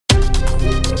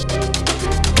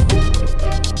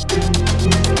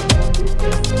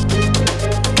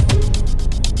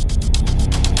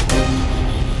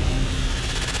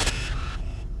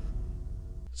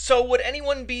So would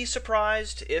anyone be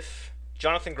surprised if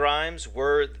Jonathan Grimes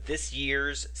were this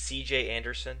year's CJ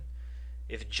Anderson?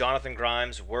 If Jonathan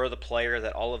Grimes were the player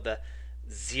that all of the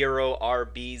zero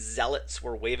RB zealots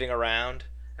were waving around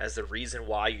as the reason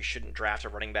why you shouldn't draft a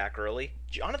running back early?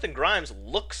 Jonathan Grimes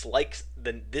looks like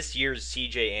this year's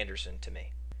CJ Anderson to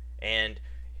me. And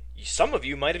some of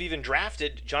you might have even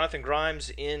drafted Jonathan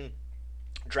Grimes in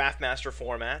DraftMaster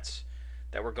formats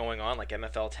that were going on, like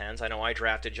MFL 10s. I know I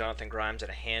drafted Jonathan Grimes in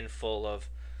a handful of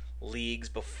leagues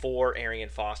before Arian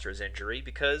Foster's injury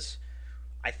because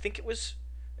I think it was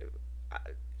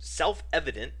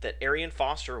self-evident that Arian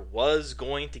Foster was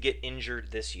going to get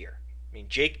injured this year. I mean,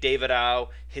 Jake Davidow,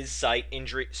 his site,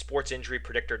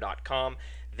 sportsinjurypredictor.com,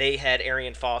 they had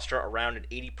Arian Foster around an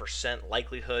 80%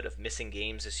 likelihood of missing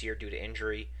games this year due to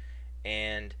injury.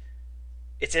 And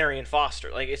it's Arian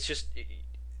Foster. Like, it's just,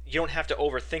 you don't have to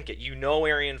overthink it. You know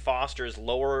Arian Foster's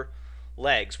lower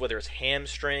legs, whether it's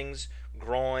hamstrings,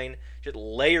 groin, just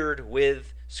layered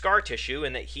with scar tissue,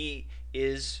 and that he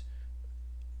is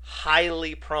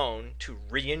highly prone to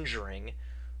re-injuring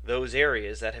those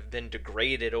areas that have been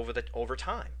degraded over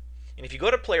time. And if you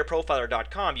go to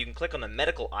playerprofiler.com, you can click on the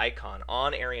medical icon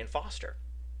on Arian Foster,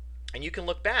 and you can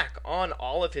look back on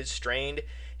all of his strained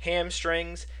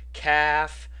hamstrings,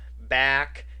 calf,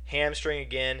 back, hamstring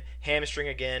again,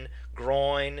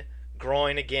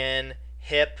 groin again,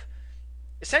 hip.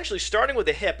 Essentially, starting with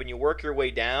the hip and you work your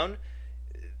way down,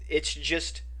 it's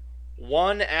just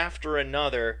one after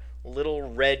another little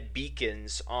red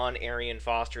beacons on Arian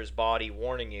Foster's body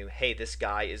warning you, hey, this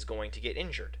guy is going to get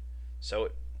injured. So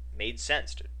it made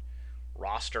sense to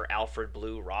roster Alfred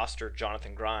Blue, roster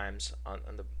Jonathan Grimes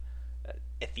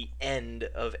at the end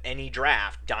of any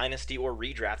draft, dynasty or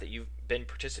redraft, that you've been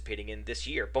participating in this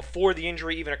year, before the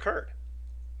injury even occurred.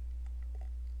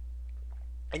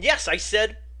 And yes, I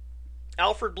said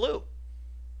Alfred Blue.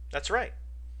 That's right.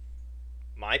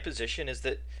 My position is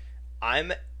that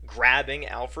I'm grabbing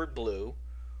Alfred Blue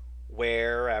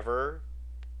wherever,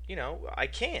 I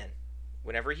can.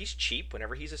 Whenever he's cheap,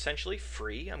 whenever he's essentially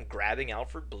free, I'm grabbing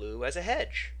Alfred Blue as a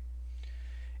hedge.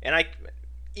 And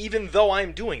even though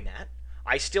I'm doing that,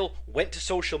 I still went to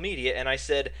social media and I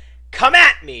said, come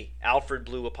at me, Alfred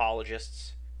Blue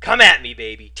apologists. Come at me,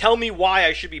 baby. Tell me why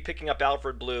I should be picking up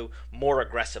Alfred Blue more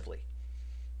aggressively.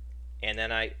 And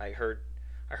then I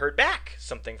heard back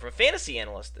something from a fantasy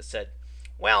analyst that said,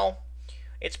 well,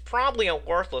 it's probably a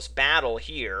worthless battle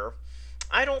here.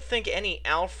 I don't think any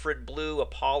Alfred Blue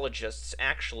apologists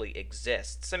actually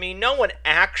exists. I mean, no one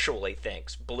actually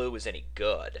thinks Blue is any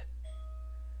good.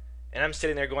 And I'm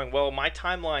sitting there going, well, my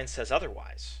timeline says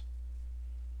otherwise.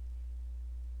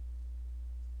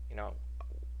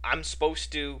 I'm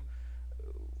supposed to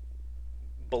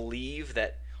believe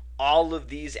that all of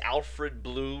these Alfred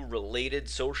Blue related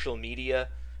social media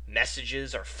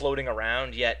messages are floating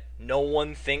around, yet no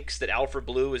one thinks that Alfred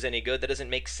Blue is any good. That doesn't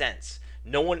make sense.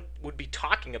 No one would be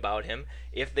talking about him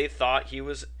if they thought he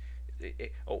was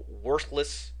a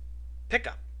worthless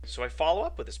pickup. So I follow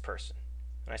up with this person.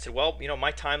 And I said, well,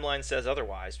 my timeline says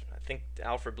otherwise. I think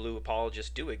Alfred Blue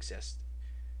apologists do exist.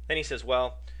 Then he says,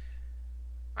 well,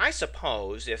 I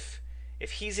suppose if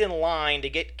he's in line to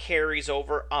get carries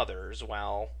over others,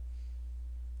 well,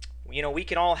 we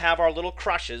can all have our little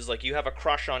crushes, like you have a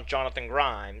crush on Jonathan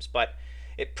Grimes, but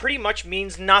it pretty much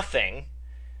means nothing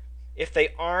if they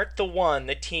aren't the one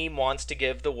the team wants to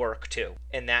give the work to.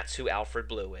 And that's who Alfred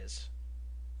Blue is.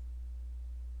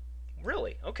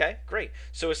 Really? Okay, great.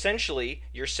 So essentially,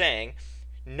 you're saying,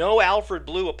 no Alfred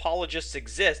Blue apologists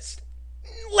exists.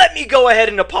 Let me go ahead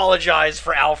and apologize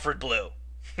for Alfred Blue.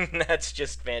 That's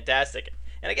just fantastic.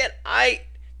 And again, I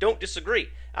don't disagree.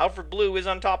 Alfred Blue is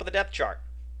on top of the depth chart.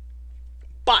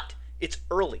 But it's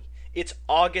early. It's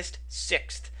August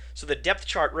 6th. So the depth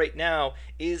chart right now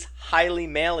is highly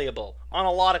malleable on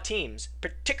a lot of teams,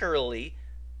 particularly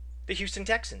the Houston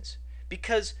Texans,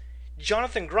 because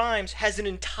Jonathan Grimes has an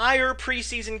entire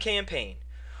preseason campaign.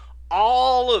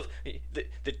 All of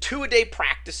the two-a-day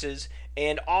practices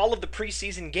and all of the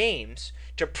preseason games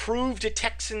to prove to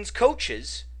Texans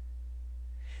coaches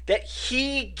that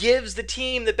he gives the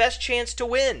team the best chance to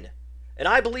win. And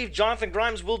I believe Jonathan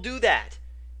Grimes will do that.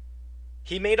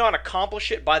 He may not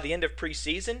accomplish it by the end of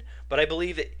preseason, but I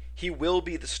believe that he will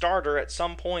be the starter at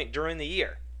some point during the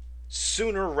year,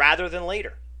 sooner rather than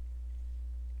later.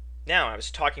 Now, I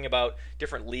was talking about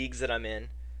different leagues that I'm in.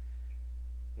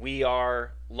 We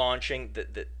are launching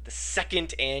the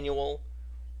second annual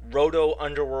Roto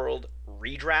Underworld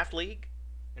Redraft League.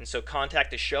 And so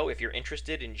contact the show if you're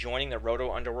interested in joining the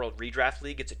Roto Underworld Redraft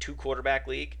League. It's a 2-quarterback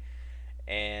league.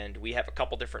 And we have a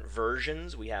couple different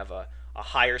versions. We have a a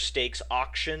higher stakes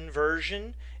auction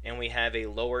version, and we have a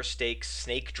lower stakes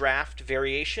snake draft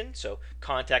variation. So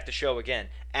contact the show again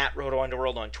at Roto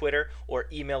Underworld on Twitter, or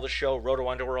email the show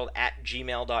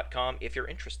rotounderworld@gmail.com if you're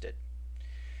interested.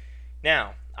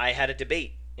 Now, I had a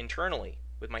debate internally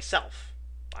with myself.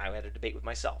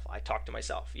 I talked to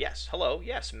myself. Yes. Hello.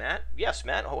 Yes, Matt. Yes,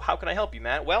 Matt. Oh, how can I help you,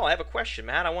 Matt? Well, I have a question,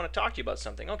 Matt. I want to talk to you about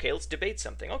something. Okay, let's debate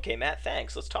something. Okay, Matt,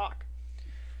 thanks. Let's talk.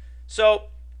 So,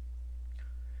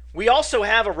 we also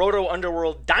have a Roto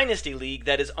Underworld Dynasty League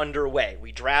that is underway.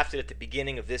 We drafted at the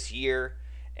beginning of this year,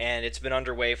 and it's been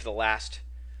underway for the last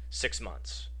 6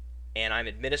 months. And I'm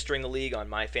administering the league on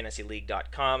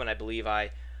myfantasyleague.com, and I believe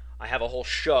I have a whole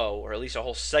show, or at least a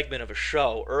whole segment of a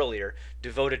show earlier,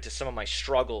 devoted to some of my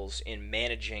struggles in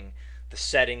managing the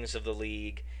settings of the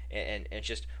league and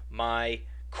just my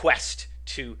quest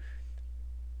to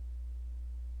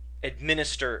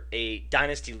administer a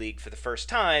dynasty league for the first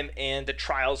time and the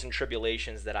trials and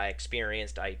tribulations that I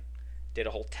experienced. I did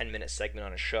a whole 10-minute segment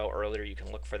on a show earlier. You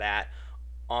can look for that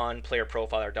on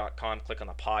playerprofiler.com. Click on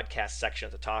the podcast section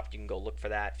at the top. You can go look for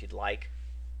that if you'd like.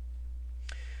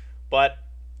 But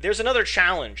there's another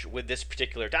challenge with this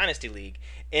particular dynasty league,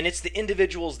 and it's the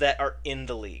individuals that are in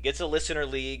the league. It's a listener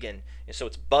league, and so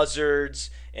it's buzzards,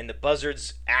 and the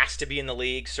buzzards asked to be in the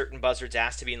league. Certain buzzards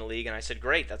asked to be in the league, and I said,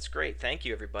 great, that's great. Thank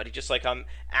you, everybody. Just like I'm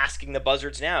asking the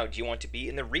buzzards now, do you want to be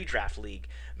in the redraft league?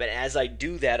 But as I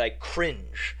do that, I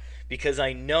cringe, because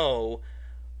I know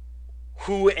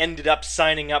who ended up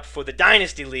signing up for the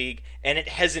dynasty league, and it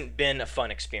hasn't been a fun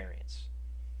experience.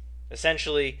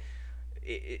 Essentially,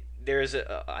 there's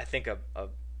I think at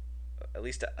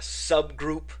least a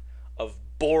subgroup of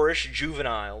boorish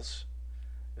juveniles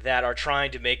that are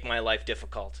trying to make my life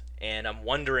difficult, and I'm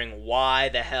wondering why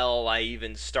the hell I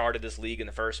even started this league in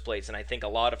the first place. And I think a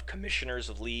lot of commissioners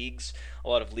of leagues, a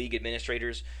lot of league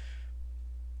administrators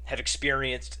have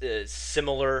experienced a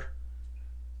similar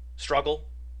struggle,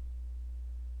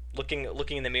 looking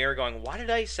in the mirror going, why did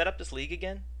I set up this league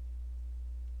again?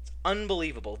 It's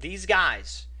unbelievable. These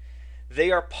guys, they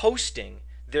are posting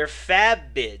their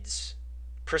fab bids,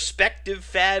 prospective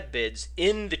fab bids,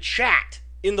 in the chat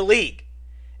in the league,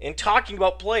 and talking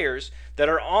about players that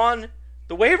are on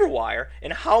the waiver wire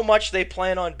and how much they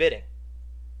plan on bidding.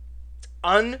 It's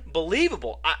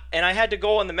unbelievable. I had to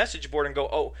go on the message board and go,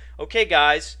 oh, okay,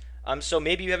 guys, so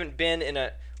maybe you haven't been in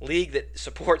a league that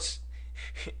supports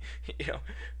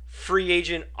free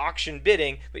agent auction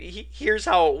bidding, but here's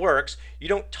how it works. You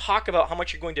don't talk about how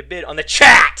much you're going to bid on the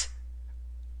chat.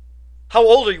 How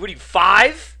old are you? What are you,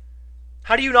 5?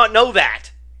 How do you not know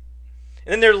that?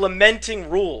 And then they're lamenting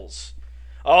rules.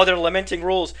 Oh, they're lamenting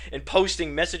rules and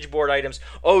posting message board items.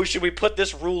 Oh, should we put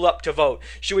this rule up to vote?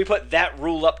 Should we put that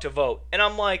rule up to vote? And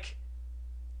I'm like,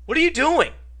 what are you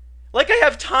doing? Like I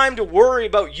have time to worry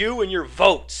about you and your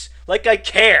votes. Like I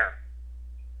care.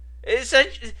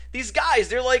 These guys,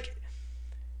 they're like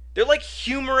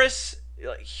humorless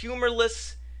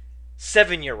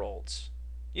 7-year-olds.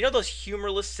 You know those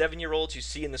humorless 7-year-olds you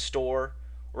see in the store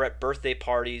or at birthday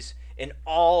parties, and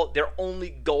their only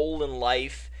goal in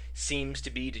life seems to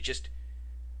be to just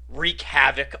wreak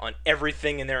havoc on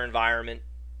everything in their environment?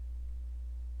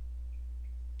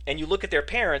 And you look at their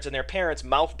parents, and their parents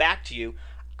mouth back to you,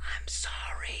 I'm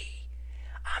sorry.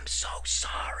 I'm so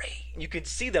sorry. You can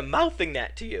see them mouthing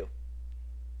that to you.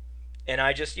 And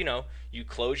I just, you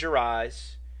close your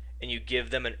eyes, and you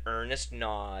give them an earnest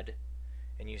nod,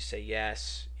 and you say,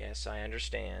 yes, I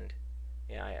understand.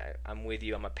 Yeah, I'm with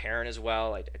you. I'm a parent as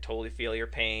well. I totally feel your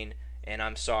pain, and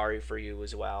I'm sorry for you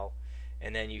as well.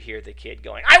 And then you hear the kid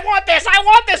going, I want this,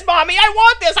 Mommy, I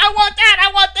want this, I want that,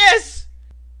 I want this.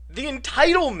 The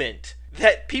entitlement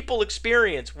that people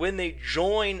experience when they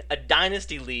join a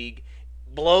dynasty league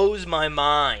blows my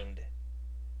mind.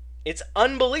 It's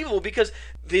unbelievable, because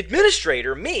the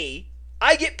administrator, me,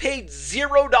 I get paid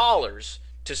 $0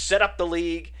 to set up the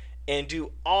league and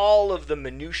do all of the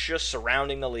minutiae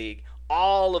surrounding the league,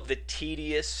 all of the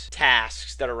tedious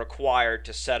tasks that are required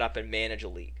to set up and manage a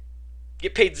league.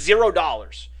 Get paid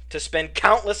 $0 to spend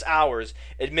countless hours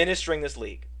administering this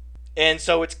league. And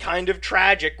so it's kind of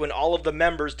tragic when all of the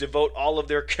members devote all of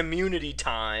their community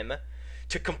time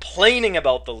to complaining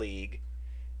about the league,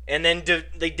 and then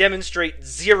they demonstrate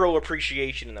zero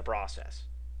appreciation in the process.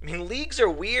 I mean, leagues are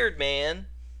weird, man.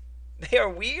 They are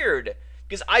weird.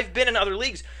 Because I've been in other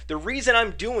leagues. The reason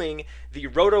I'm doing the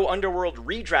Roto Underworld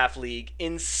Redraft League,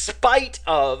 in spite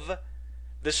of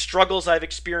the struggles I've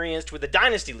experienced with the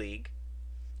Dynasty League,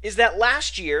 is that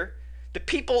last year, the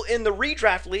people in the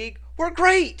Redraft League were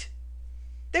great.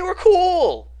 They were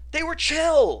cool. They were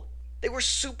chill. They were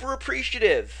super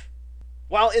appreciative.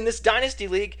 While in this Dynasty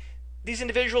League, these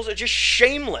individuals are just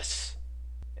shameless.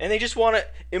 And they just want to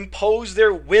impose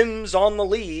their whims on the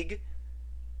league.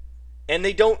 And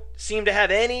they don't seem to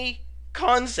have any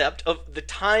concept of the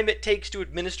time it takes to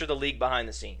administer the league behind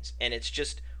the scenes. And it's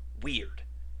just weird.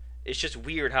 It's just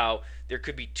weird how there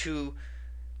could be two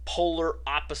polar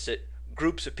opposite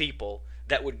groups of people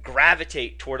that would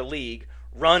gravitate toward a league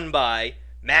run by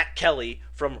Matt Kelly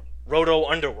from Roto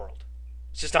Underworld.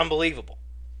 It's just unbelievable.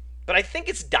 But I think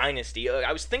it's dynasty.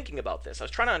 I was thinking about this. I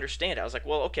was trying to understand it. I was like,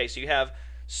 well, okay, so you have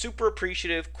super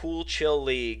appreciative, cool, chill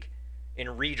league in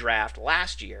redraft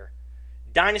last year.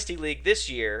 Dynasty league this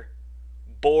year,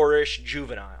 boorish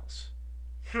juveniles.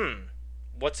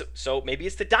 So maybe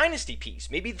it's the dynasty piece.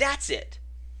 Maybe that's it.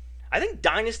 I think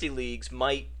dynasty leagues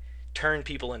might turn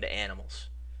people into animals.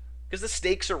 Because the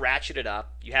stakes are ratcheted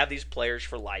up. You have these players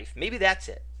for life. Maybe that's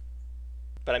it.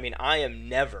 But I mean, I am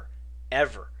never,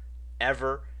 ever,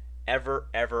 ever, ever,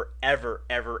 ever, ever,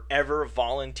 ever, ever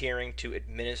volunteering to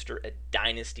administer a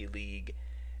dynasty league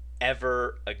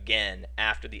ever again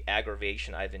after the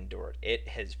aggravation I've endured. It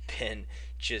has been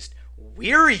just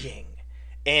wearying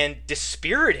and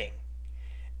dispiriting.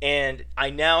 And I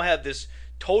now have this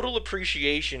total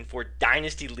appreciation for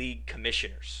dynasty league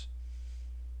commissioners.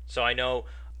 So I know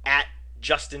at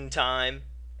Justin Time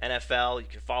NFL, you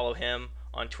can follow him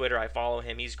on Twitter. I follow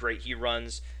him. He's great. He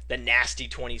runs the Nasty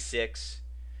 26.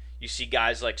 You see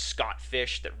guys like Scott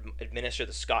Fish that administer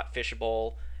the Scott Fish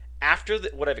Bowl. After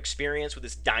what I've experienced with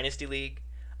this dynasty league,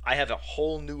 I have a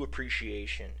whole new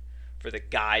appreciation for the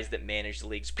guys that manage the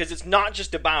leagues. Because it's not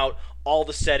just about all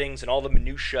the settings and all the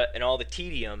minutia and all the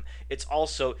tedium. It's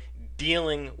also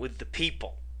dealing with the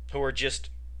people who are just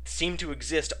seem to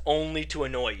exist only to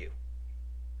annoy you.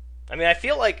 I mean, I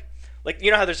feel like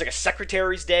you know how there's like a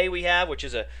Secretary's Day we have, which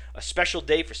is a special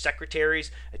day for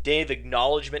secretaries, a day of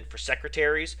acknowledgement for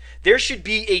secretaries. There should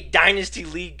be a Dynasty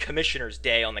League Commissioners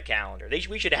Day on the calendar.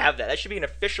 We should have that. That should be an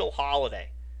official holiday.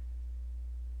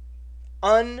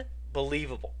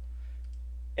 Unbelievable.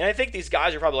 And I think these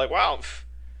guys are probably like, wow,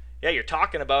 yeah, you're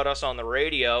talking about us on the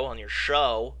radio, on your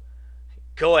show.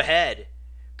 Go ahead.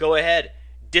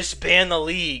 Disband the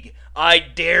league. I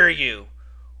dare you.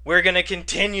 We're going to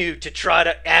continue to try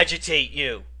to agitate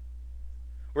you.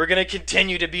 We're going to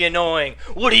continue to be annoying.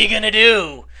 What are you going to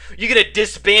do? You going to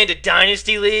disband a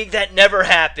dynasty league? That never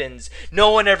happens.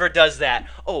 No one ever does that.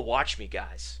 Oh, watch me,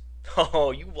 guys. Oh,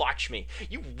 you watch me.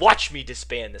 You watch me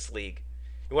disband this league.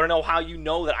 You want to know how you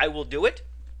know that I will do it?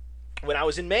 When I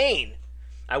was in Maine,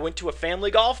 I went to a family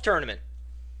golf tournament.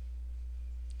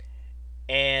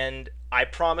 And I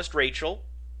promised Rachel,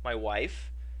 my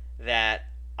wife, that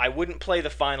I wouldn't play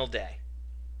the final day,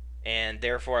 and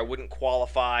therefore I wouldn't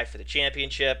qualify for the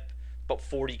championship. About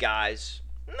 40 guys,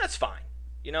 and that's fine.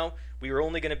 You know, we were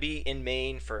only going to be in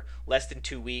Maine for less than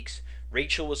 2 weeks.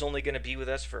 Rachel was only going to be with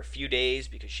us for a few days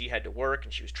because she had to work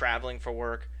and she was traveling for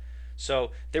work.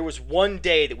 So there was one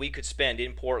day that we could spend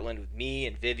in Portland with me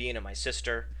and Vivian and my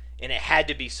sister, and it had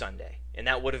to be Sunday, and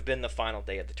that would have been the final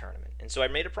day of the tournament. And so I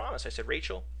made a promise. I said,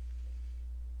 Rachel,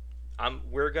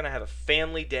 we're going to have a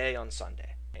family day on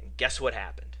Sunday. And guess what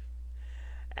happened?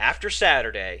 After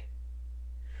Saturday,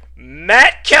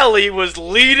 Matt Kelly was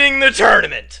leading the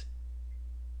tournament.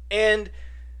 And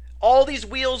all these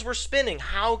wheels were spinning.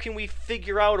 How can we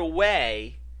figure out a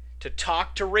way to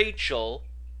talk to Rachel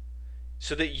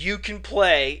so that you can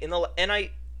play in the... And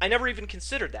I never even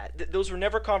considered that. Those were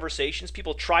never conversations.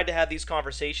 People tried to have these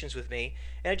conversations with me.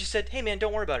 And I just said, hey, man,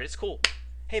 don't worry about it. It's cool.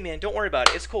 Hey, man, don't worry about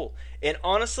it. It's cool. And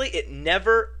honestly, it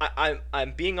never...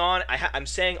 I'm being on... I'm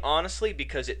saying honestly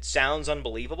because it sounds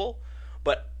unbelievable,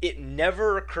 but it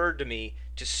never occurred to me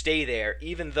to stay there,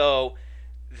 even though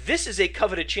this is a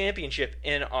coveted championship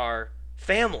in our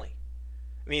family.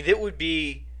 I mean, it would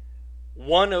be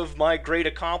one of my great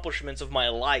accomplishments of my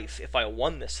life if I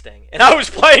won this thing. And I was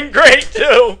playing great,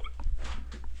 too.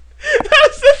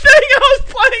 That's the thing. I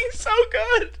was playing so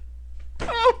good.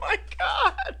 Oh, my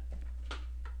God.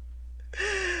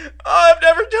 Oh, I've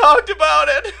never talked about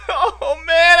it. Oh,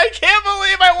 man, I can't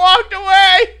believe I walked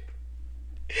away.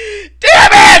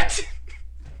 Damn it!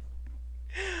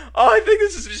 Oh, I think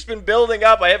this has just been building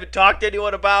up. I haven't talked to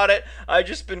anyone about it. I've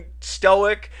just been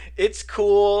stoic. It's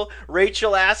cool.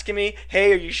 Rachel asking me,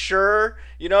 hey, are you sure?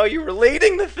 You know, you were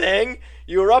leading the thing.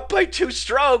 You were up by 2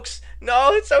 strokes.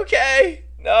 No, it's okay.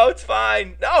 No, it's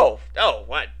fine. No,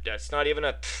 what? That's not even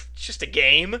it's just a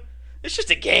game. It's just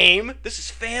a game. This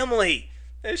is family.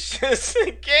 It's just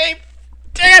a game.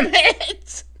 Damn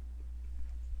it!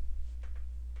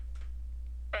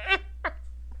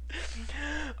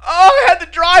 Oh, I had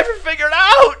the driver figured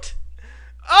out.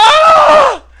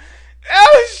 Oh! That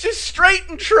was just straight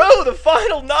and true. The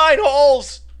final 9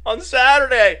 holes on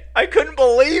Saturday. I couldn't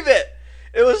believe it.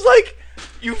 It was like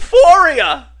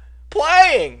euphoria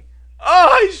playing.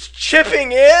 Oh, he's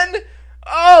chipping in.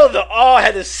 I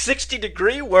had a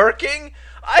 60-degree working.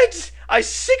 I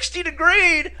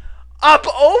 60-degreed up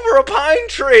over a pine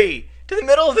tree to the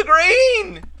middle of the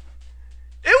green.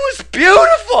 It was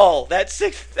beautiful. That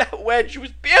wedge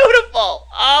was beautiful.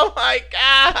 Oh my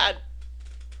God.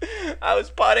 I was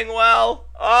putting well.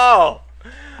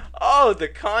 The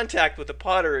contact with the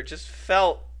putter, it just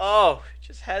felt, it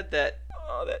just had that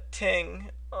ting.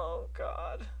 Oh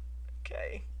God.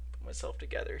 Okay, put myself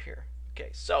together here. Okay,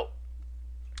 so,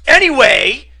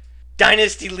 anyway,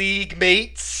 Dynasty League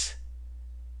mates,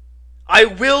 I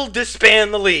will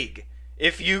disband the league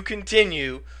if you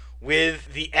continue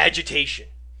with the agitation.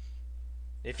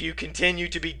 If you continue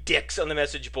to be dicks on the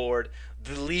message board,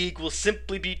 the league will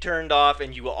simply be turned off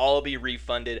and you will all be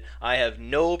refunded. I have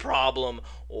no problem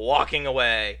walking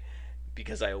away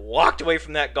because I walked away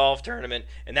from that golf tournament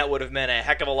and that would have meant a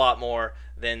heck of a lot more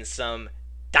than some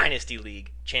Dynasty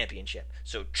League championship.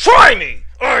 So try me!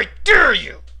 I dare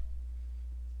you!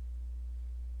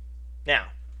 Now,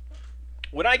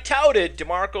 when I touted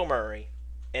DeMarco Murray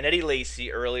and Eddie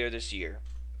Lacy earlier this year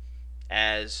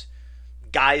as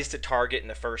guys to target in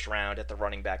the first round at the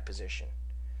running back position,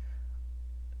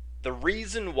 the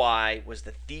reason why was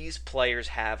that these players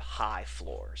have high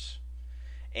floors.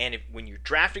 And when you're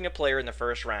drafting a player in the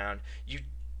first round, you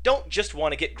don't just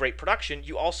want to get great production,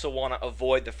 you also want to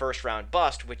avoid the first round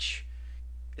bust, which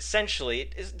essentially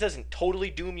it doesn't totally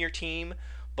doom your team,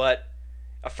 but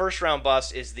a first round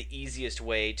bust is the easiest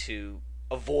way to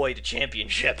avoid a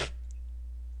championship.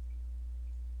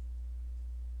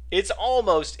 It's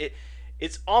almost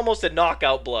a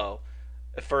knockout blow,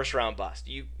 a first round bust.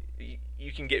 You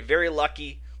can get very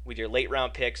lucky with your late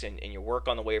round picks and your work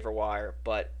on the waiver wire,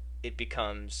 but it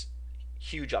becomes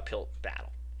huge uphill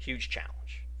battle, huge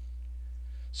challenge.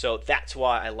 So that's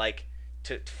why I like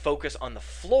to focus on the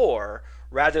floor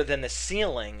rather than the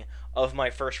ceiling of my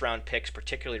first round picks,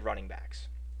 particularly running backs.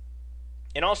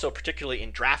 And also particularly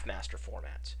in DraftMaster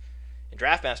formats. In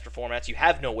DraftMaster formats, you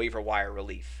have no waiver wire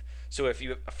relief. So if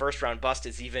you a first round bust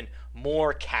is even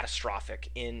more catastrophic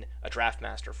in a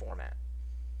DraftMaster format.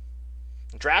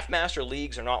 DraftMaster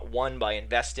leagues are not won by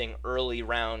investing early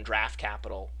round draft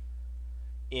capital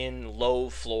in low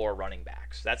floor running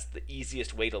backs. That's the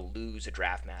easiest way to lose a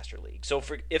DraftMaster league. So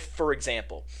for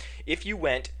example, if you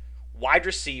went wide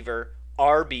receiver,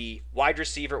 RB, wide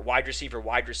receiver, wide receiver,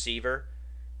 wide receiver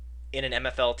in an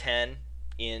MFL 10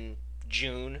 in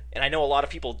June, and I know a lot of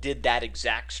people did that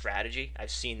exact strategy. I've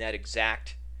seen that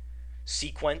exact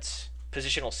sequence,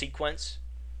 positional sequence.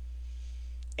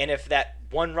 And if that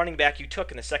one running back you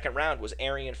took in the second round was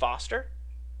Arian Foster,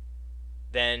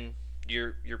 then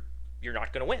you're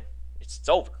not going to win. It's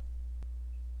over.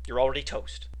 You're already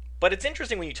toast. But it's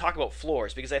interesting when you talk about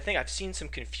floors because I think I've seen some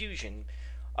confusion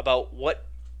about what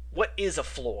is a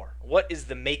floor? What is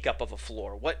the makeup of a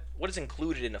floor? What is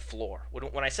included in a floor?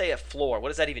 When I say a floor, what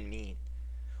does that even mean?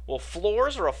 Well,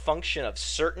 floors are a function of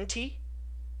certainty,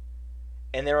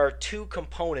 and there are two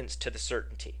components to the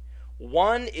certainty.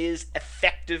 One is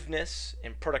effectiveness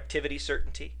and productivity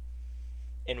certainty,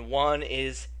 and one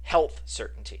is health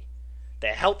certainty. The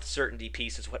health certainty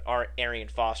piece is what Arian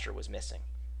Foster was missing.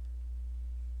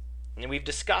 And we've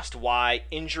discussed why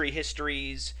injury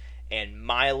histories and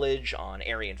mileage on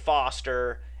Arian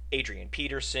Foster, Adrian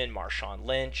Peterson, Marshawn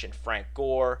Lynch, and Frank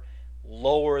Gore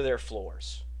lower their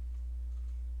floors.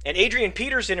 And Adrian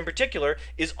Peterson in particular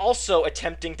is also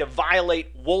attempting to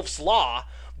violate Wolff's Law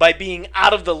by being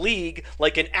out of the league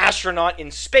like an astronaut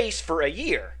in space for a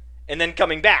year and then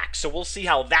coming back. So we'll see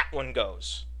how that one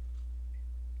goes.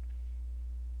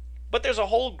 But there's a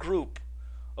whole group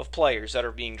of players that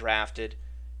are being drafted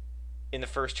in the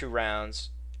first two rounds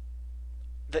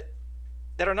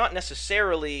that are not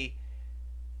necessarily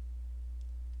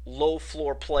low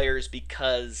floor players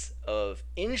because of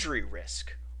injury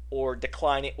risk or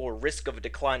declining or risk of a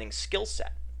declining skill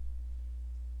set.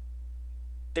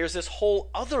 There's this whole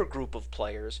other group of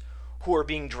players who are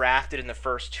being drafted in the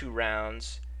first two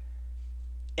rounds,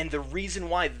 and the reason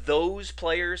why those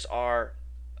players are,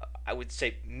 I would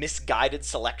say, misguided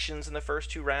selections in the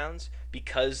first two rounds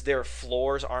because their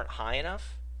floors aren't high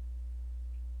enough.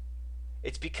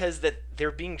 It's because that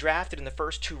they're being drafted in the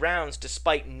first two rounds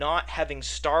despite not having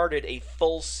started a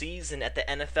full season at the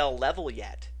NFL level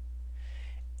yet.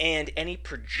 And any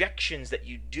projections that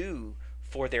you do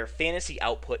for their fantasy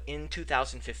output in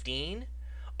 2015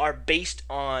 are based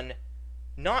on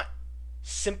not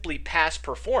simply past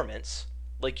performance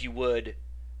like you would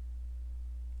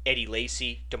Eddie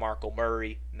Lacy, DeMarco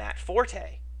Murray, Matt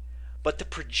Forte, but the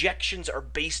projections are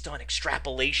based on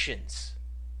extrapolations.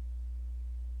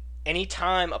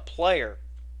 Anytime a player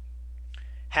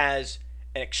has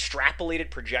an extrapolated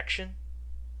projection,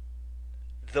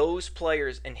 those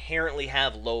players inherently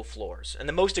have low floors. And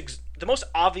the most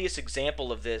obvious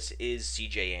example of this is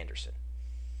C.J. Anderson.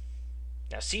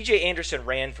 Now, C.J. Anderson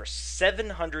ran for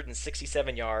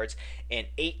 767 yards and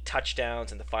 8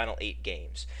 touchdowns in the final 8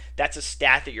 games. That's a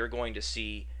stat that you're going to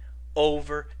see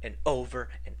over and over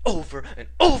and over and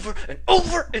over and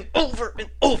over and over and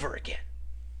over again.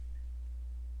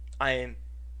 I am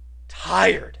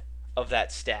tired of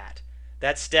that stat.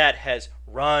 That stat has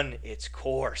run its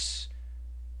course.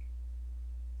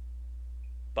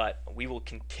 But we will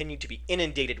continue to be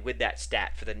inundated with that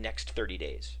stat for the next 30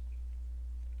 days.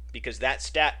 Because that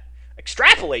stat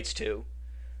extrapolates to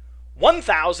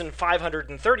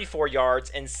 1,534 yards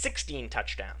and 16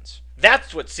 touchdowns.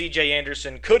 That's what C.J.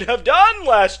 Anderson could have done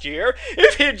last year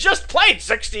if he had just played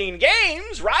 16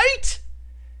 games, right?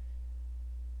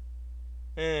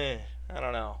 I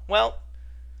don't know. Well,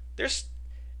 there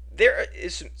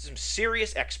is some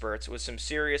serious experts with some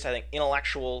serious, I think,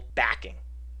 intellectual backing.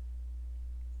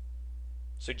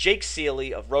 So Jake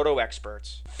Seeley of Roto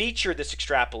Experts featured this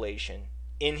extrapolation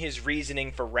in his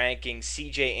reasoning for ranking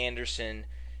C.J. Anderson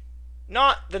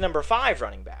not the number 5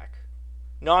 running back,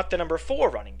 not the number 4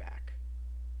 running back,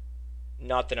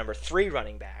 not the number 3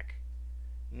 running back,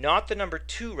 not the number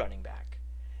 2 running back,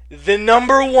 the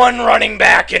number 1 running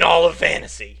back in all of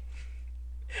fantasy.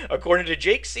 According to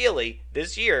Jake Seeley,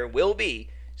 this year will be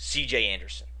C.J.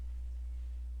 Anderson.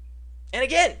 And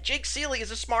again, Jake Seeley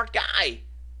is a smart guy.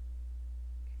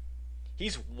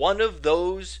 He's one of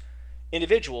those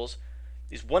individuals,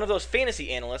 he's one of those fantasy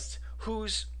analysts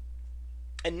whose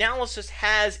analysis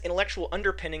has intellectual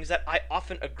underpinnings that I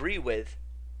often agree with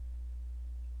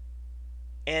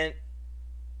and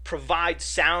provides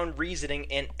sound reasoning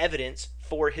and evidence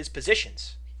for his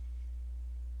positions.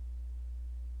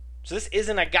 So this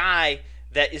isn't a guy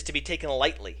that is to be taken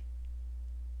lightly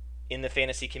in the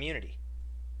fantasy community.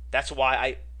 That's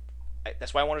why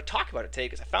I want to talk about it today,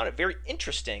 because I found it very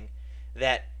interesting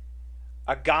that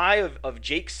a guy of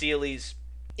Jake Seeley's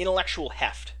intellectual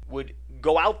heft would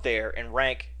go out there and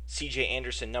rank C.J.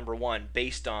 Anderson number 1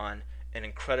 based on an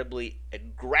incredibly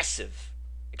aggressive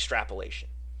extrapolation.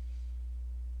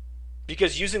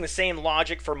 Because using the same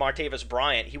logic for Martavis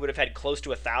Bryant, he would have had close to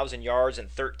 1,000 yards and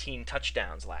 13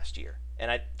 touchdowns last year.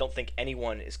 And I don't think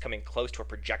anyone is coming close to a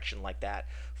projection like that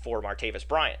for Martavis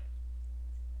Bryant.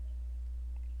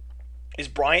 Is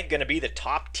Bryant going to be the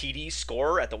top TD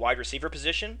scorer at the wide receiver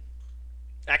position?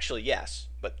 Actually, yes,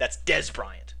 but that's Dez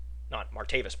Bryant, not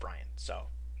Martavis Bryant.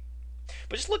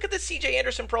 But just look at the C.J.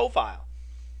 Anderson profile.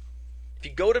 If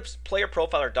you go to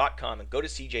playerprofiler.com and go to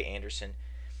C.J. Anderson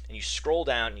and you scroll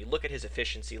down and you look at his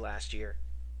efficiency last year,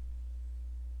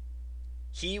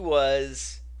 he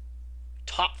was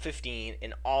top 15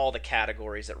 in all the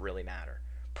categories that really matter.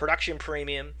 Production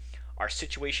premium, our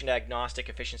situation agnostic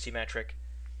efficiency metric,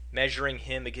 measuring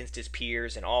him against his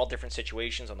peers in all different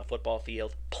situations on the football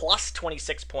field, plus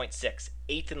 26.6,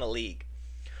 8th in the league.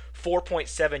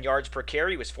 4.7 yards per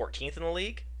carry was 14th in the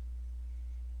league.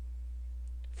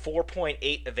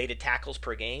 4.8 evaded tackles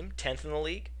per game, 10th in the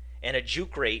league. And a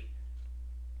juke rate,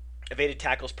 evaded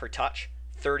tackles per touch,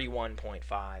 31.5,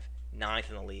 9th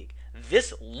in the league.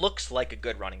 This looks like a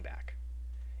good running back.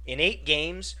 In 8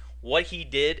 games, what he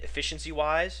did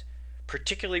efficiency-wise,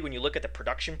 particularly when you look at the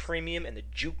production premium and the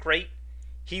juke rate,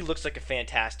 he looks like a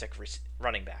fantastic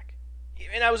running back.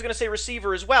 And I was going to say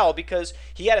receiver as well, because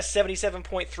he had a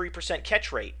 77.3%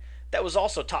 catch rate. That was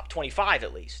also top 25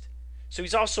 at least. So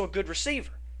he's also a good receiver.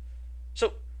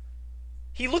 So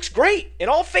he looks great in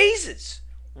all phases.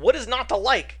 What is not to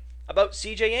like about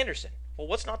C.J. Anderson? Well,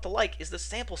 what's not to like is the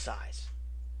sample size.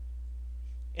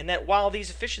 And that while these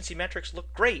efficiency metrics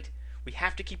look great, we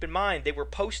have to keep in mind they were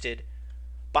posted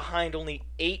behind only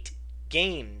 8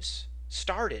 games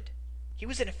started. He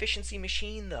was an efficiency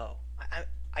machine, though.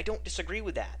 I don't disagree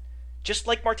with that. Just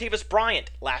like Martavis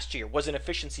Bryant last year was an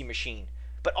efficiency machine.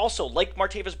 But also, like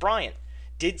Martavis Bryant,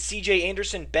 did C.J.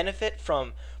 Anderson benefit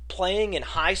from playing in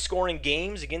high-scoring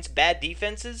games against bad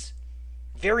defenses?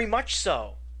 Very much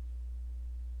so.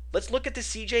 Let's look at the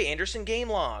C.J. Anderson game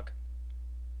log.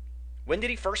 When did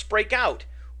he first break out?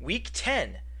 Week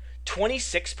 10,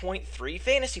 26.3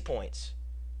 fantasy points.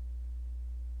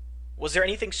 Was there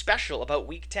anything special about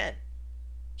Week 10?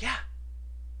 Yeah.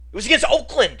 It was against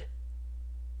Oakland.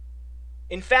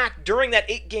 In fact, during that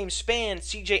 8-game span,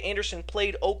 C.J. Anderson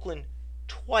played Oakland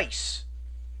twice.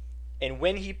 And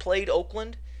when he played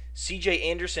Oakland, C.J.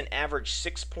 Anderson averaged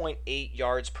 6.8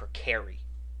 yards per carry.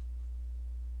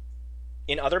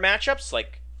 In other matchups,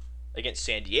 like against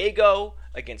San Diego,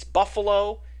 against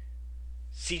Buffalo,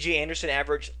 C.J. Anderson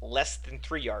averaged less than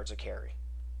 3 yards a carry.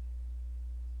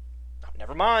 Oh,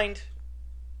 never mind.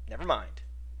 Never mind.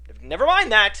 Never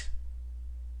mind that.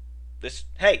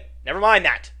 Never mind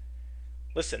that.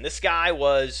 Listen, this guy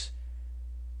was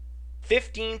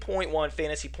 15.1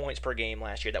 fantasy points per game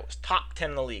last year. That was top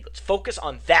 10 in the league. Let's focus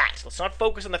on that. Let's not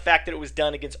focus on the fact that it was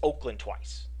done against Oakland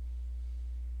twice.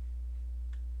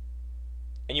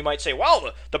 And you might say,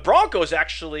 well, the Broncos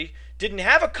actually didn't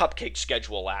have a cupcake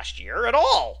schedule last year at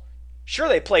all. Sure,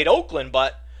 they played Oakland,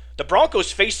 but the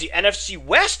Broncos faced the NFC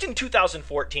West in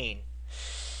 2014.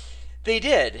 They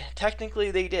did.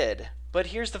 Technically, they did. But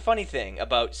here's the funny thing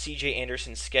about C.J.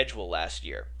 Anderson's schedule last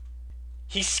year.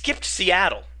 He skipped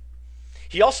Seattle.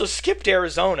 He also skipped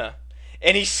Arizona.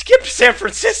 And he skipped San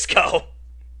Francisco.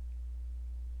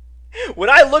 When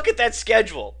I look at that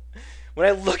schedule, when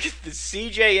I look at the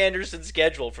C.J. Anderson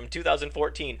schedule from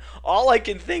 2014, all I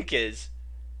can think is,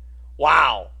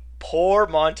 wow, poor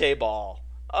Monte Ball.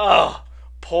 Oh,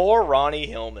 poor Ronnie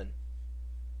Hillman.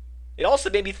 It also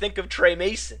made me think of Trey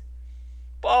Mason.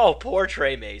 Oh, poor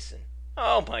Trey Mason.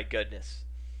 Oh, my goodness.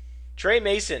 Trey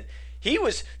Mason, he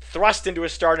was thrust into a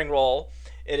starting role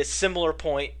at a similar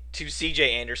point to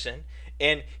C.J. Anderson,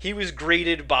 and he was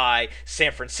greeted by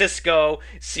San Francisco,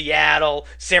 Seattle,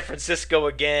 San Francisco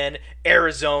again,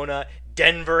 Arizona,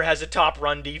 Denver has a top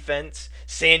run defense,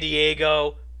 San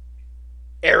Diego,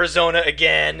 Arizona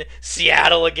again,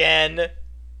 Seattle again.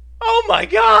 Oh my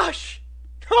gosh!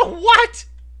 Oh, what?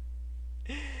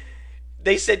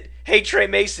 They said, hey, Trey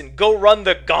Mason, go run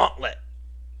the gauntlet.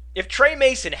 If Trey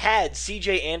Mason had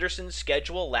C.J. Anderson's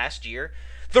schedule last year,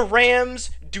 the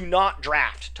Rams do not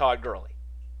draft Todd Gurley.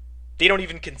 They don't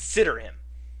even consider him.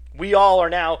 We all are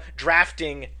now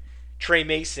drafting Trey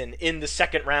Mason in the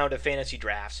second round of fantasy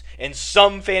drafts, and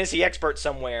some fantasy expert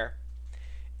somewhere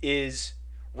is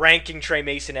ranking Trey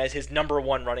Mason as his number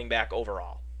one running back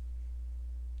overall.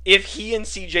 If he and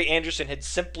C.J. Anderson had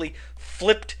simply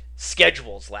flipped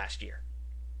schedules last year.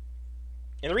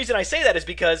 And the reason I say that is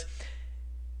because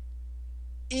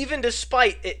even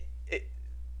despite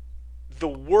the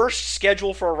worst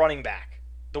schedule for a running back,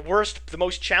 the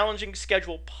most challenging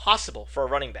schedule possible for a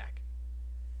running back,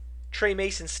 Trey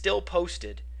Mason still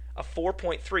posted a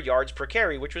 4.3 yards per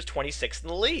carry, which was 26th in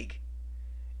the league.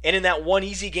 And in that one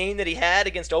easy game that he had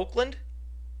against Oakland,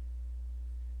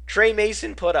 Trey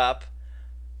Mason put up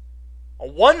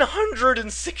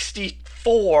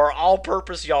 164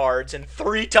 all-purpose yards and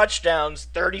 3 touchdowns,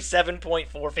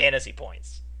 37.4 fantasy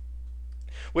points,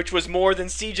 which was more than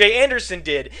C.J. Anderson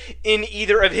did in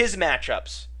either of his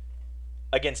matchups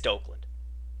against Oakland.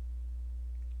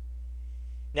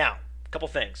 Now, a couple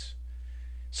things.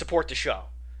 Support the show.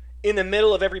 In the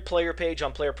middle of every player page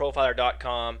on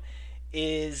playerprofiler.com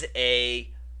is a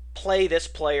play this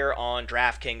player on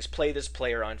DraftKings, play this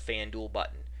player on FanDuel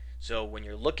button. So when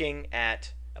you're looking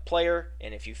at a player,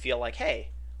 and if you feel like, hey,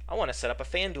 I want to set up a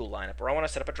FanDuel lineup, or I want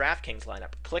to set up a DraftKings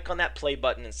lineup, click on that play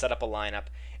button and set up a lineup,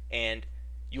 and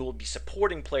you will be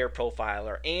supporting Player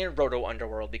Profiler and Roto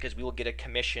Underworld because we will get a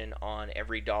commission on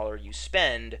every dollar you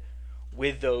spend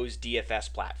with those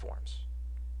DFS platforms.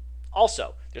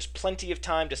 Also, there's plenty of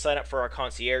time to sign up for our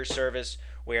concierge service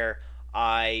where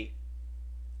I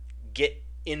get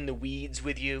in the weeds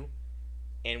with you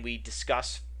and we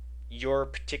discuss your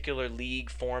particular league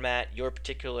format, your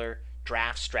particular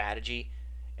draft strategy,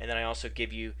 and then I also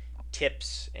give you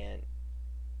tips and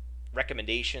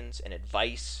recommendations and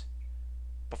advice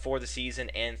before the season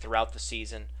and throughout the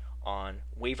season on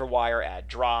waiver wire ad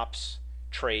drops,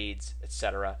 trades,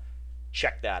 etc.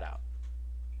 Check that out.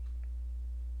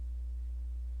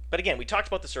 But again, we talked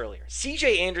about this earlier.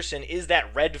 C.J. Anderson is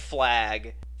that red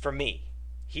flag for me.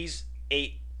 He's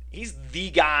the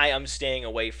guy I'm staying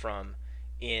away from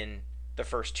in the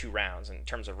first 2 rounds in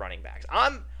terms of running backs.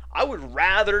 I would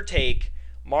rather take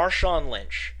Marshawn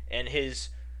Lynch and his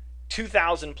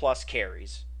 2,000 plus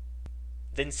carries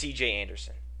than C.J.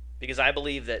 Anderson, because I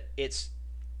believe that it's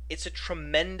a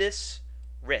tremendous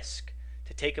risk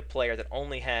to take a player that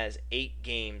only has 8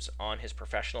 games on his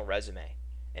professional resume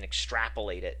and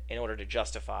extrapolate it in order to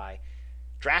justify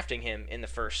drafting him in the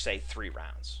first, say, 3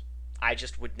 rounds. I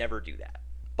just would never do that.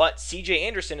 But C.J.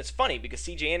 Anderson, it's funny because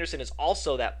C.J. Anderson is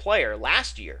also that player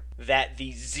last year that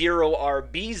the zero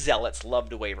RB zealots love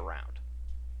to wave around.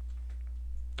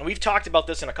 And we've talked about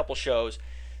this in a couple shows.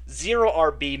 Zero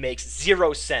RB makes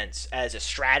 0 sense as a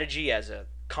strategy, as a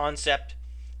concept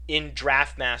in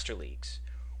draft master leagues,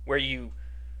 where you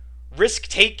risk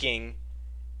taking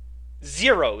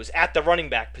zeros at the running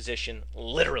back position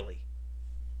literally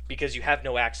because you have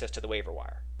no access to the waiver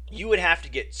wire. You would have to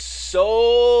get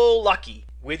so lucky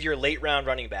with your late round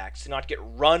running backs to not get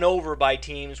run over by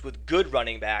teams with good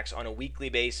running backs on a weekly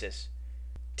basis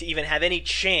to even have any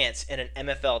chance in an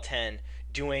MFL 10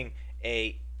 doing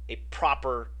a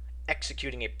proper,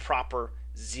 executing a proper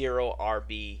zero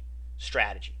RB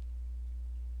strategy,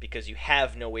 because you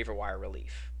have no waiver wire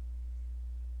relief.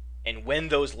 And when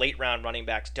those late round running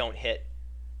backs don't hit,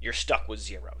 you're stuck with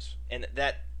zeros. And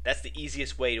that's the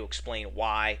easiest way to explain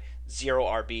why zero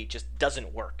RB just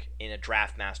doesn't work in a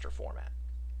draft master format.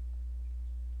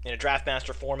 In a draft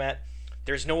master format,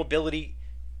 there's no ability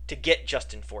to get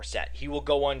Justin Forsett. He will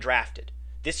go undrafted.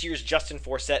 This year's Justin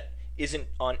Forsett isn't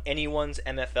on anyone's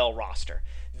MFL roster.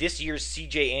 This year's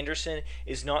CJ Anderson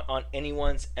is not on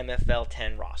anyone's MFL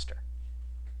 10 roster.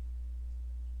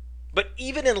 But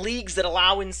even in leagues that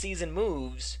allow in-season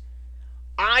moves,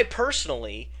 I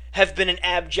personally have been an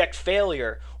abject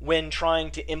failure when trying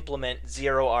to implement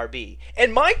zero RB.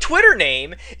 And my Twitter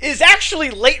name is actually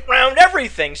late round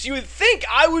everything, so you would think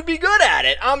I would be good at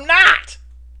it. I'm not.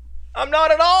 I'm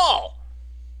not at all.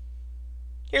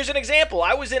 Here's an example.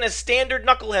 I was in a standard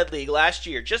knucklehead league last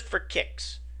year just for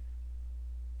kicks.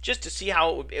 Just to see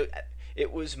how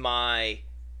it was my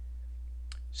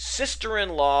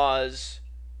sister-in-law's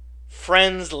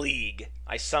friends league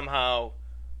I somehow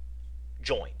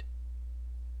joined.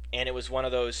 And it was one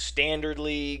of those standard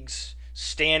leagues,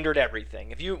 standard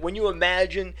everything. When you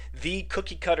imagine the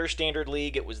cookie cutter standard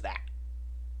league, it was that.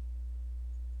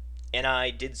 And I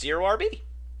did zero RB.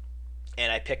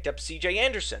 And I picked up CJ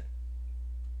Anderson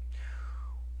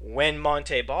when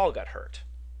Monte Ball got hurt.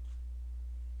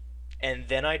 And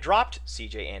then I dropped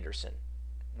CJ Anderson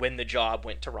when the job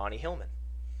went to Ronnie Hillman.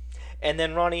 And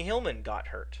then Ronnie Hillman got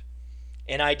hurt.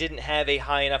 And I didn't have a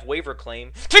high enough waiver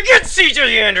claim to get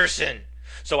CJ Anderson.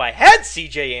 So I had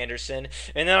CJ Anderson,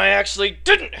 and then I actually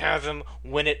didn't have him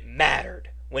when it mattered,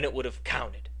 when it would have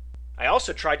counted. I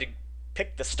also tried to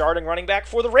pick the starting running back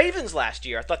for the Ravens last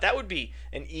year. I thought that would be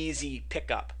an easy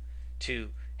pickup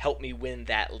to help me win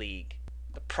that league.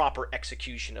 The proper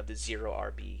execution of the zero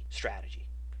RB strategy.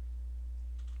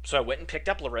 So I went and picked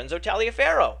up Lorenzo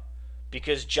Taliaferro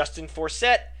because Justin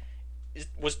Forsett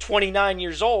was 29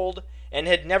 years old and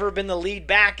had never been the lead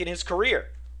back in his career.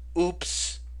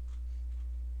 Oops.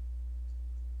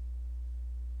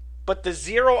 But the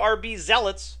zero RB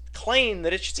zealots claim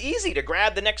that it's just easy to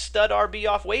grab the next stud RB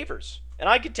off waivers. And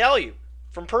I can tell you,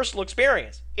 from personal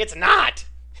experience, it's not.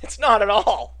 It's not at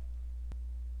all.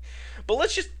 But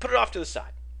let's just put it off to the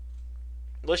side.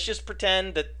 Let's just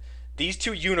pretend that these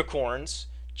two unicorns,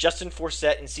 Justin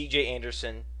Forsett and CJ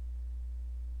Anderson,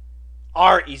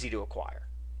 are easy to acquire.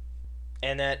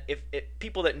 And that if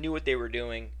people that knew what they were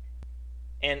doing,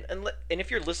 and if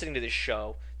you're listening to this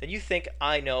show, then you think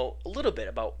I know a little bit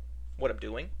about what I'm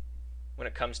doing when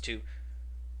it comes to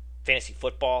fantasy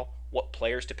football, what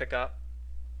players to pick up.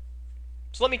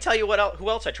 So let me tell you who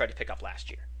else I tried to pick up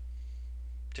last year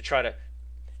to try to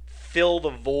fill the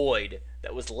void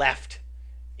that was left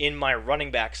in my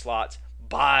running back slots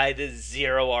by the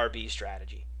zero RB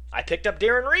strategy. I picked up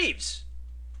Darren Reeves.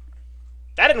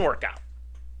 That didn't work out.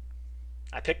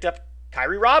 I picked up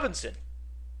Kyrie Robinson.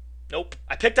 Nope.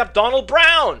 I picked up Donald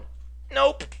Brown.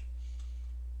 Nope.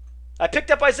 I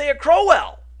picked up Isaiah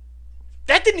Crowell.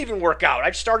 That didn't even work out.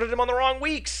 I started him on the wrong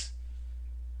weeks.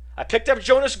 I picked up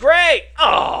Jonas Gray.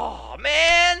 Oh,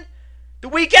 man. The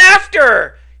week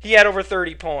after, he had over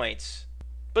 30 points.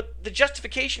 But the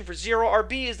justification for zero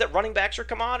RB is that running backs are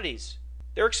commodities.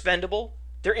 They're expendable.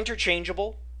 They're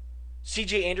interchangeable.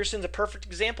 CJ Anderson's a perfect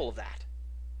example of that.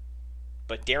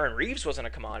 But Darren Reeves wasn't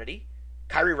a commodity.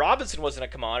 Kyrie Robinson wasn't a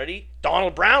commodity.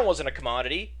 Donald Brown wasn't a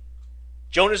commodity.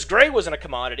 Jonas Gray wasn't a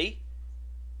commodity.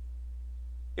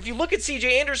 If you look at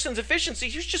CJ Anderson's efficiency,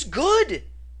 he was just good.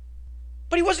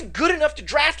 But he wasn't good enough to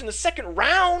draft in the second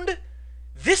round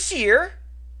this year.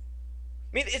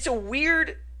 I mean, it's a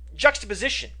weird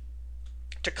juxtaposition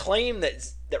to claim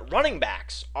that running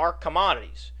backs are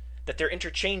commodities, that they're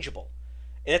interchangeable,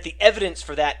 and that the evidence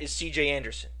for that is CJ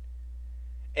Anderson.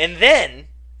 And then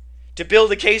to build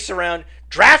a case around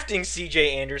drafting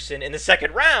CJ Anderson in the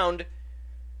second round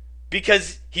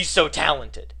because he's so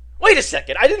talented. Wait a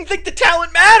second, I didn't think the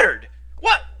talent mattered.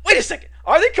 What? Wait a second,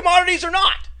 are they commodities or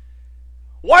not?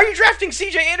 Why are you drafting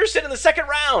CJ Anderson in the second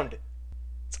round?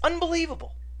 It's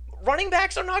unbelievable. Running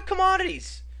backs are not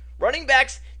commodities. Running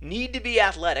backs need to be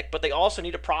athletic, but they also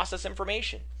need to process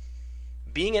information.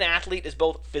 Being an athlete is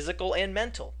both physical and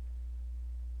mental.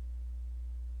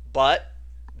 But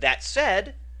that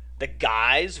said, the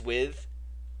guys with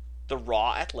the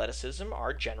raw athleticism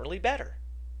are generally better.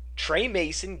 Trey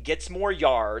Mason gets more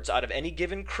yards out of any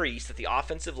given crease that the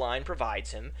offensive line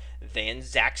provides him than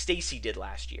Zach Stacy did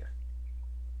last year.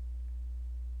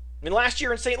 I mean, last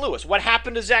year in St. Louis, what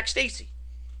happened to Zach Stacy?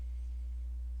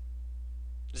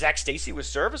 Zach Stacy was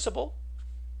serviceable.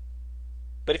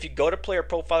 But if you go to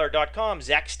playerprofiler.com,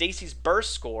 Zach Stacy's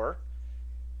burst score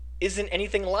isn't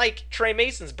anything like Trey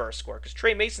Mason's burst score, because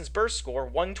Trey Mason's burst score,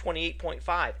 128.5,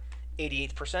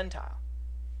 88th percentile.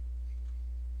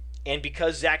 And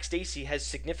because Zach Stacy has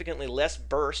significantly less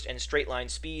burst and straight line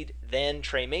speed than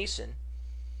Trey Mason,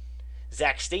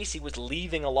 Zach Stacy was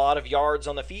leaving a lot of yards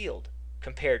on the field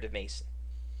compared to Mason.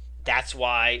 That's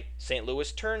why St.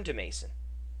 Louis turned to Mason.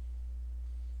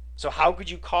 So how could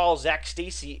you call Zach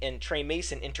Stacy and Trey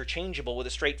Mason interchangeable with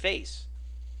a straight face?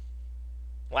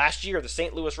 Last year, the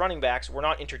St. Louis running backs were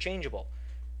not interchangeable.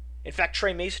 In fact,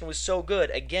 Trey Mason was so good,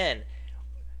 again,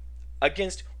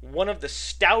 against one of the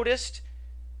stoutest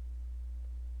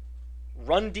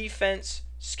run defense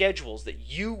schedules that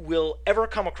you will ever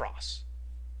come across.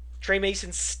 Trey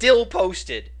Mason still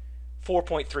posted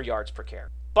 4.3 yards per carry.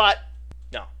 But,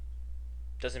 no,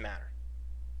 doesn't matter.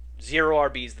 0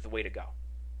 RBs is the way to go.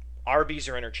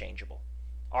 RBs are interchangeable.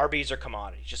 RBs are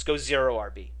commodities. Just go 0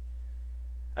 RB.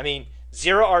 I mean,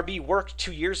 0 RB worked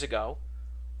 2 years ago.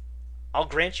 I'll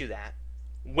grant you that.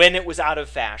 When it was out of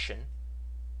fashion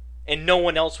and no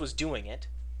one else was doing it.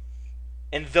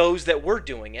 And those that were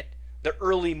doing it, the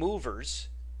early movers,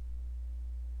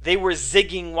 they were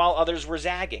zigging while others were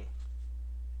zagging.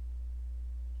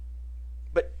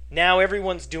 But now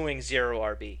everyone's doing 0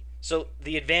 RB. So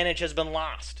the advantage has been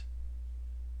lost.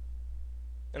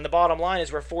 And the bottom line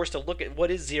is we're forced to look at what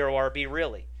is 0 RB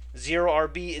really. 0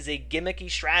 RB is a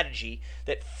gimmicky strategy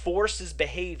that forces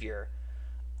behavior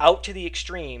out to the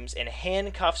extremes and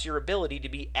handcuffs your ability to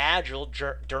be agile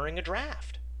during a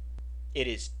draft. It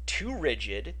is too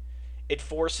rigid. It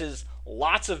forces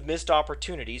lots of missed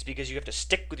opportunities because you have to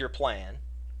stick with your plan,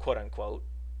 quote unquote.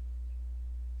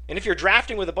 And if you're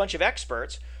drafting with a bunch of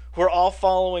experts who are all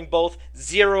following both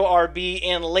 0 RB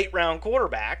and late round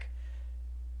quarterback,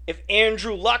 if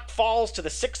Andrew Luck falls to the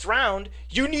 6th round,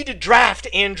 you need to draft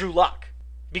Andrew Luck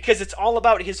because it's all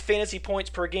about his fantasy points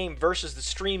per game versus the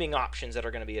streaming options that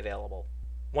are going to be available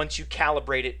once you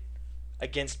calibrate it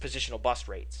against positional bust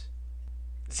rates.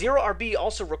 0 RB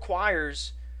also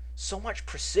requires so much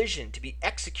precision to be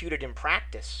executed in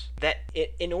practice that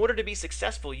in order to be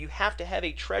successful, you have to have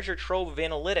a treasure trove of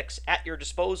analytics at your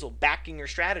disposal backing your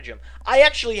stratagem. I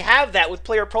actually have that with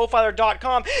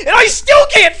playerprofiler.com, and I still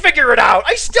can't figure it out.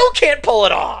 I still can't pull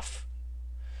it off.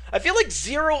 I feel like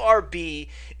 0 RB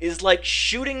is like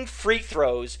shooting free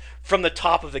throws from the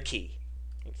top of the key.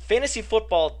 Fantasy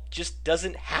football just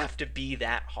doesn't have to be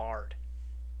that hard.